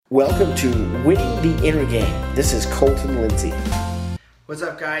Welcome to Winning the Inner Game. This is Colton Lindsay. What's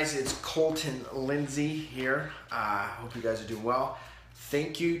up, guys? It's Colton Lindsay here. Hope you guys are doing well.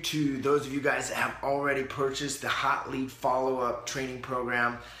 Thank you to those of you guys that have already purchased the Hot Lead Follow-Up Training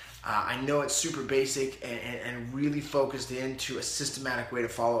Program. I know it's super basic and really focused into a systematic way to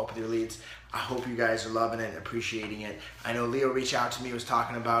follow up with your leads. I hope you guys are loving it and appreciating it. I know Leo reached out to me, was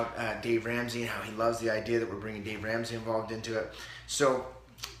talking about Dave Ramsey and how he loves the idea that we're bringing Dave Ramsey involved into it. So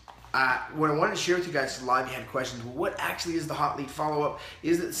what I wanted to share with you guys, a lot of you had questions. Well, what actually is the Hot Lead Follow-Up?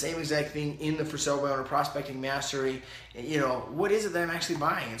 Is it the same exact thing in the For Sale by Owner Prospecting Mastery? You know, what is it that I'm actually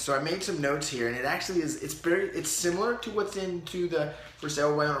buying? And so I made some notes here, and it actually is, it's similar to what's into the For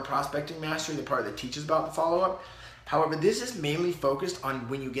Sale by Owner Prospecting Mastery, the part that teaches about the follow-up. However, this is mainly focused on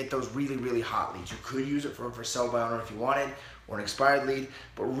when you get those really, really hot leads. You could use it for sale by owner if you wanted, or an expired lead.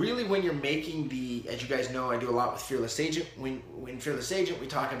 But really when you're making as you guys know, I do a lot with Fearless Agent. When Fearless Agent, we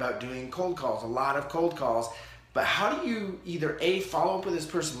talk about doing cold calls, a lot of cold calls. But how do you either A, follow up with this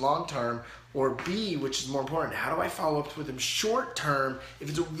person long term, or B, which is more important, how do I follow up with them short term if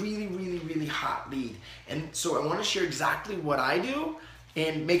it's a really, really, really hot lead? And so I want to share exactly what I do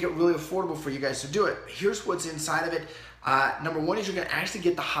and make it really affordable for you guys to do it. Here's what's inside of it. Number one is you're gonna actually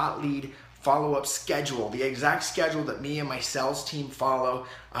get the hot lead follow-up schedule, the exact schedule that me and my sales team follow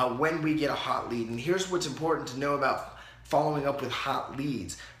when we get a hot lead. And here's what's important to know about following up with hot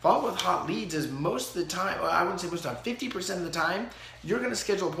leads. Follow up with hot leads is most of the time, well, I wouldn't say most of the time, 50% of the time, you're gonna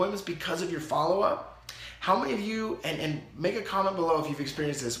schedule appointments because of your follow-up. How many of you, and make a comment below if you've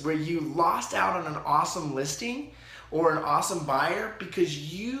experienced this, where you lost out on an awesome listing or an awesome buyer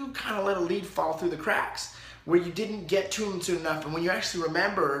because you kind of let a lead fall through the cracks, where you didn't get to them soon enough, and when you actually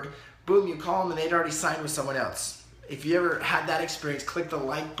remembered, boom, you call them and they'd already signed with someone else. If you ever had that experience, click the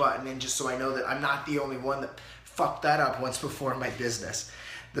like button, and just so I know that I'm not the only one that fucked that up once before in my business.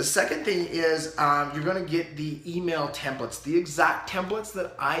 The second thing is you're gonna get the email templates, the exact templates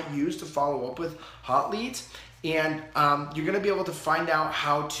that I use to follow up with hot leads. And you're gonna be able to find out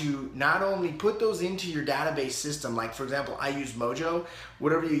how to not only put those into your database system, like for example, I use Mojo,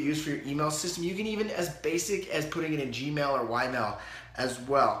 whatever you use for your email system, you can even as basic as putting it in Gmail or Ymail as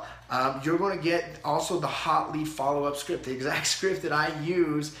well. You're gonna get also the Hot Lead Follow-Up script, the exact script that I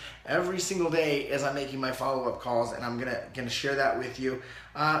use every single day as I'm making my follow-up calls, and I'm gonna share that with you.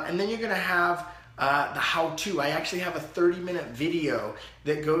 And then you're gonna have the how-to. I actually have a 30-minute video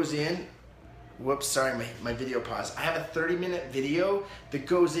that goes in. Whoops, sorry, my video paused. I have a 30-minute video that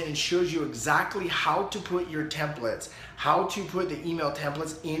goes in and shows you exactly how to put your templates, how to put the email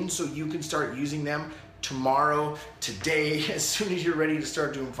templates in so you can start using them tomorrow, today, as soon as you're ready to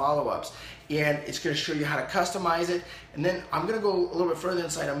start doing follow-ups. And it's gonna show you how to customize it. And then I'm gonna go a little bit further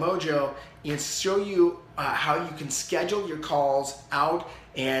inside of Mojo and show you how you can schedule your calls out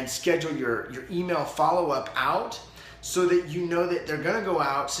and schedule your email follow-up out, so that you know that they're gonna go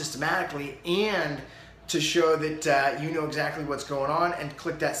out systematically, and to show that you know exactly what's going on, and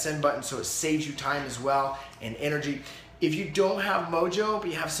click that send button so it saves you time as well and energy. If you don't have Mojo, but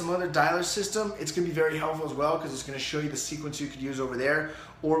you have some other dialer system, it's gonna be very helpful as well, because it's gonna show you the sequence you could use over there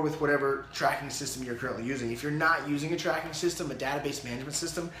or with whatever tracking system you're currently using. If you're not using a tracking system, a database management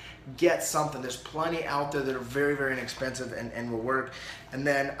system, get something. There's plenty out there that are very, very inexpensive and will work. And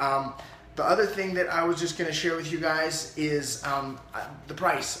then the other thing that I was just gonna share with you guys is the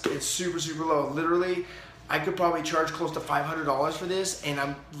price. It's super, super low. Literally, I could probably charge close to $500 for this, and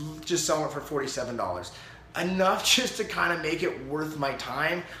I'm just selling it for $47. Enough just to kind of make it worth my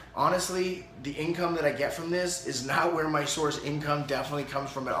time. Honestly, the income that I get from this is not where my source income definitely comes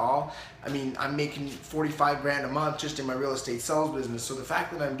from at all. I mean, I'm making 45 grand a month just in my real estate sales business. So the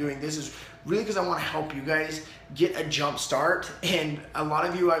fact that I'm doing this is really because I want to help you guys get a jump start. And a lot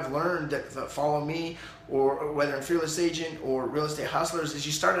of you I've learned that follow me, or whether in Fearless Agent or Real Estate Hustlers, is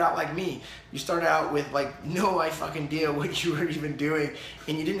you started out like me. You started out with like no fucking idea what you were even doing,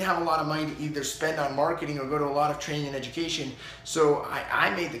 and you didn't have a lot of money to either spend on marketing or go to a lot of training and education. So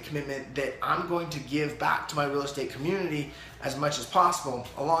I made the commitment that I'm going to give back to my real estate community as much as possible.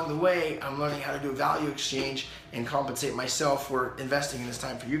 Along the way, I'm learning how to do a value exchange and compensate myself for investing in this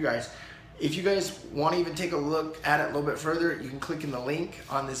time for you guys. If you guys want to even take a look at it a little bit further, you can click in the link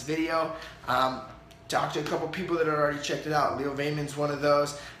on this video. Talk to a couple people that have already checked it out. Leo Vayman's one of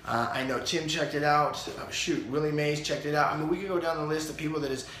those. I know Tim checked it out. Willie Mays checked it out. I mean, we could go down the list of people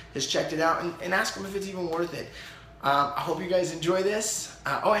that has checked it out and ask them if it's even worth it. I hope you guys enjoy this.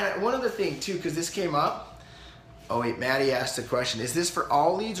 Oh, and one other thing too, because this came up. Oh wait, Maddie asked a question. Is this for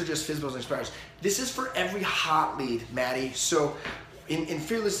all leads or just FSBOs and expireds? This is for every hot lead, Maddie. So in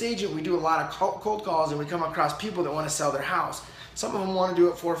Fearless Agent, we do a lot of cold calls, and we come across people that want to sell their house. Some of them want to do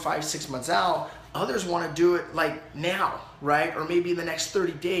it 4, 5, 6 months out. Others want to do it like now, right? Or maybe in the next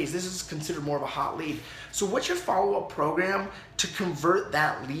 30 days. This is considered more of a hot lead. So what's your follow-up program to convert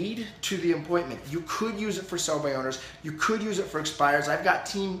that lead to the appointment? You could use it for sell-by owners. You could use it for expires. I've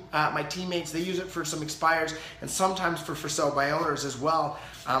got my teammates, they use it for some expires and sometimes for sell-by owners as well.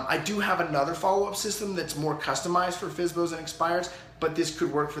 I do have another follow-up system that's more customized for FSBOs and expires, but this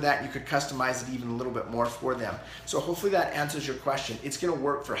could work for that. You could customize it even a little bit more for them. So hopefully that answers your question. It's gonna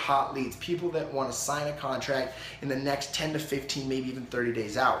work for hot leads, people that wanna sign a contract in the next 10 to 15, maybe even 30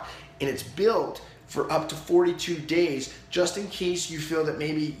 days out. And it's built for up to 42 days, just in case you feel that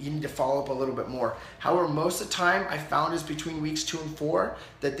maybe you need to follow up a little bit more. However, most of the time I found is between weeks 2 and 4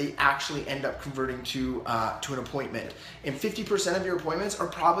 that they actually end up converting to an appointment. And 50% of your appointments are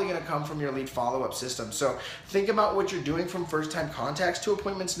probably gonna come from your lead follow-up system. So think about what you're doing from first-time contacts to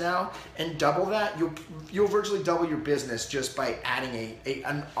appointments now and double that. You'll virtually double your business just by adding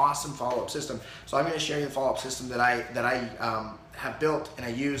an awesome follow-up system. So I'm gonna share you the follow-up system that I have built and I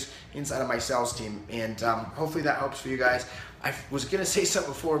use inside of my sales team, and hopefully that helps for you guys. I was gonna say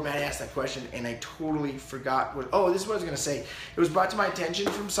something before Matt asked that question and I totally forgot this is what I was gonna say. It was brought to my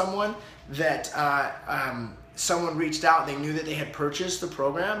attention from someone that someone reached out, they knew that they had purchased the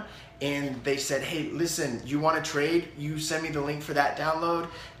program, and they said, hey, listen, you want to trade? You send me the link for that download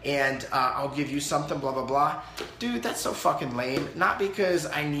and I'll give you something, blah, blah, blah. Dude, that's so fucking lame. Not because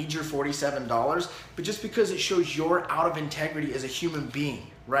I need your $47, but just because it shows you're out of integrity as a human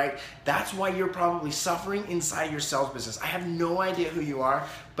being, right? That's why you're probably suffering inside your sales business. I have no idea who you are,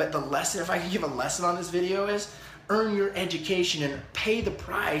 but the lesson, if I can give a lesson on this video, is earn your education and pay the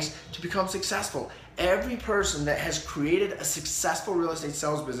price to become successful. Every person that has created a successful real estate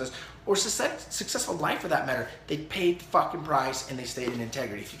sales business or successful life for that matter, they paid the fucking price and they stayed in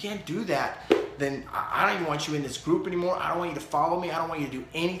integrity. If you can't do that, then I don't even want you in this group anymore. I don't want you to follow me. I don't want you to do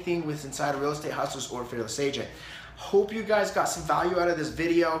anything with Inside Real Estate Hustlers or Fearless Agent. Hope you guys got some value out of this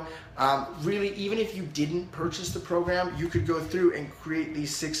video. Really, even if you didn't purchase the program, you could go through and create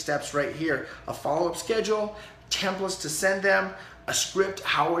these 6 steps right here. A follow-up schedule, templates to send them, a script,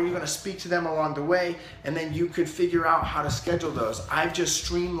 how are you going to speak to them along the way, and then you could figure out how to schedule those. I've just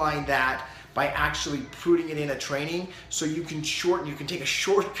streamlined that by actually putting it in a training so you can shorten, you can take a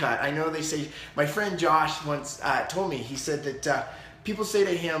shortcut. I know they say, my friend Josh once told me, he said that people say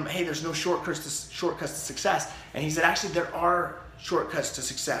to him, hey, there's no shortcuts to success. And he said, actually, there are shortcuts to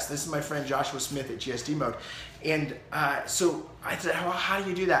success. This is my friend Joshua Smith at GSD Mode. And so I said, how do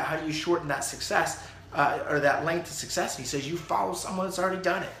you do that? How do you shorten that success? Or that length to success? And he says, you follow someone that's already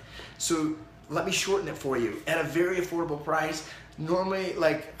done it. So let me shorten it for you at a very affordable price. Normally,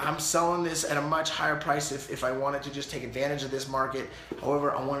 like, I'm selling this at a much higher price if I wanted to just take advantage of this market.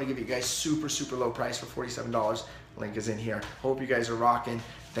 However, I want to give you guys super, super low price for $47. Link is in here. Hope you guys are rocking.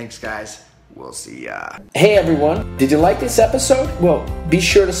 Thanks, guys. We'll see ya. Hey everyone, did you like this episode? Well, be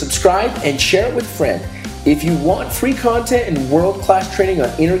sure to subscribe and share it with a friend. If you want free content and world-class training on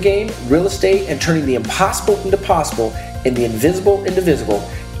inner game, real estate, and turning the impossible into possible and the invisible into visible,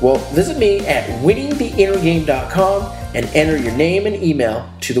 well, visit me at winningtheinnergame.com and enter your name and email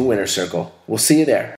to the winner circle. We'll see you there.